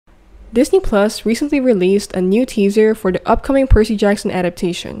Disney Plus recently released a new teaser for the upcoming Percy Jackson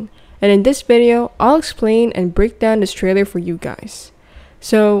adaptation, and in this video, I'll explain and break down this trailer for you guys.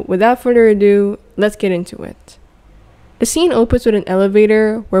 So, without further ado, let's get into it. The scene opens with an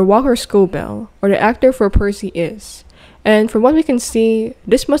elevator where Walker Scobell, or the actor for Percy, is, and from what we can see,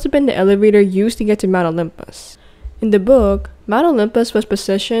 this must have been the elevator used to get to Mount Olympus. In the book, Mount Olympus was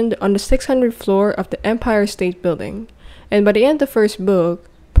positioned on the 600th floor of the Empire State Building, and by the end of the first book,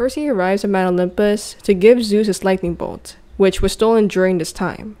 Percy arrives at Mount Olympus to give Zeus his lightning bolt, which was stolen during this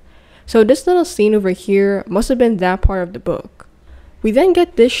time. So this little scene over here must have been that part of the book. We then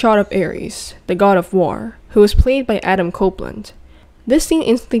get this shot of Ares, the god of war, who was played by Adam Copeland. This scene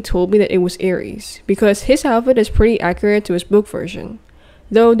instantly told me that it was Ares, because his outfit is pretty accurate to his book version.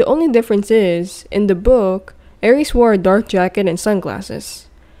 Though the only difference is, in the book, Ares wore a dark jacket and sunglasses.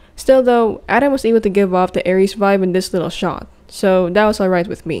 Still though, Adam was able to give off the Ares vibe in this little shot, so that was alright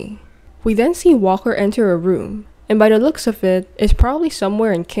with me. We then see Walker enter a room, and by the looks of it, it's probably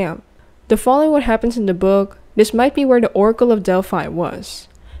somewhere in camp. The following what happens in the book, this might be where the Oracle of Delphi was.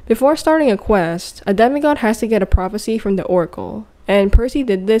 Before starting a quest, a demigod has to get a prophecy from the Oracle, and Percy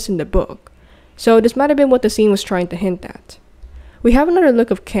did this in the book, so this might have been what the scene was trying to hint at. We have another look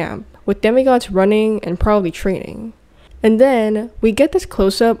of camp, with demigods running and probably training. And then, we get this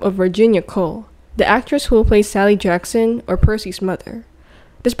close-up of Virginia Cole, the actress who will play Sally Jackson, or Percy's mother.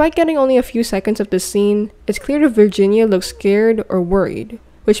 Despite getting only a few seconds of this scene, it's clear that Virginia looks scared or worried,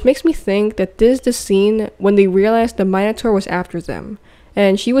 which makes me think that this is the scene when they realized the Minotaur was after them,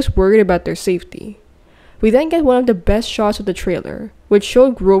 and she was worried about their safety. We then get one of the best shots of the trailer, which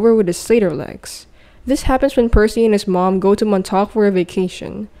showed Grover with his satyr legs. This happens when Percy and his mom go to Montauk for a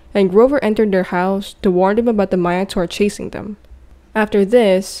vacation, and Grover entered their house to warn them about the Minotaur chasing them. After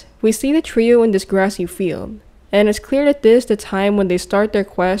this, we see the trio in this grassy field, and it's clear that this is the time when they start their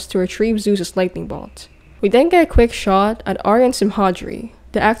quest to retrieve Zeus's lightning bolt. We then get a quick shot at Aryan Simhadri,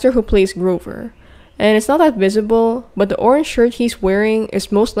 the actor who plays Grover, and it's not that visible, but the orange shirt he's wearing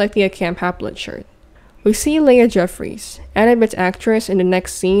is most likely a Camp Haplet shirt. We see Leah Jeffries, Annabeth's actress in the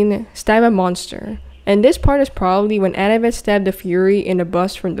next scene, stab a monster, and this part is probably when Annabeth stabbed the Fury in a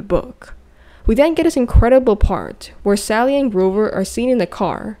bus from the book. We then get this incredible part, where Sally and Grover are seen in the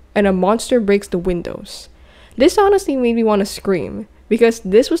car, and a monster breaks the windows. This honestly made me want to scream, because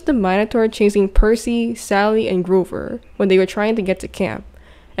this was the Minotaur chasing Percy, Sally, and Grover when they were trying to get to camp,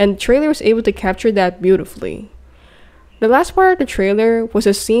 and the trailer was able to capture that beautifully. The last part of the trailer was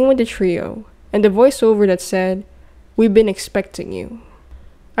a scene with the trio, and the voiceover that said, "We've been expecting you."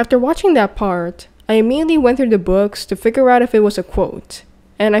 After watching that part, I immediately went through the books to figure out if it was a quote,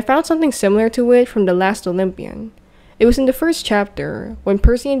 and I found something similar to it from The Last Olympian. It was in the first chapter, when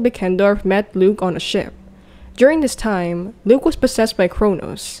Percy and Beckendorf met Luke on a ship. During this time, Luke was possessed by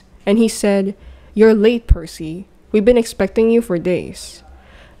Kronos, and he said, "You're late, Percy. We've been expecting you for days."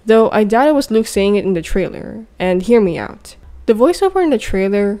 Though I doubt it was Luke saying it in the trailer, and hear me out. The voiceover in the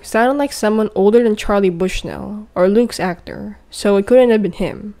trailer sounded like someone older than Charlie Bushnell, or Luke's actor, so it couldn't have been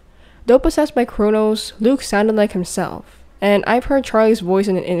him. Though possessed by Kronos, Luke sounded like himself, and I've heard Charlie's voice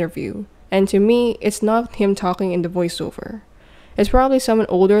in an interview, and to me, it's not him talking in the voiceover. It's probably someone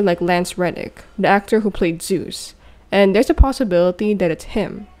older like Lance Reddick, the actor who played Zeus, and there's a possibility that it's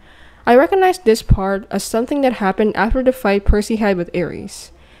him. I recognize this part as something that happened after the fight Percy had with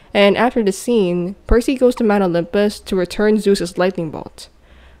Ares. And after the scene, Percy goes to Mount Olympus to return Zeus's lightning bolt.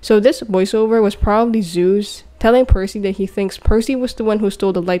 So this voiceover was probably Zeus telling Percy that he thinks Percy was the one who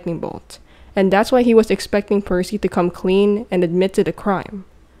stole the lightning bolt, and that's why he was expecting Percy to come clean and admit to the crime.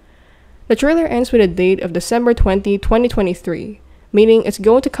 The trailer ends with a date of December 20, 2023, meaning it's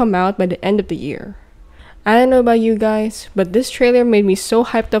going to come out by the end of the year. I don't know about you guys, but this trailer made me so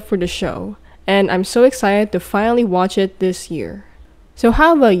hyped up for the show, and I'm so excited to finally watch it this year. So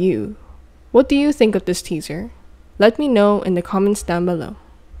how about you? What do you think of this teaser? Let me know in the comments down below.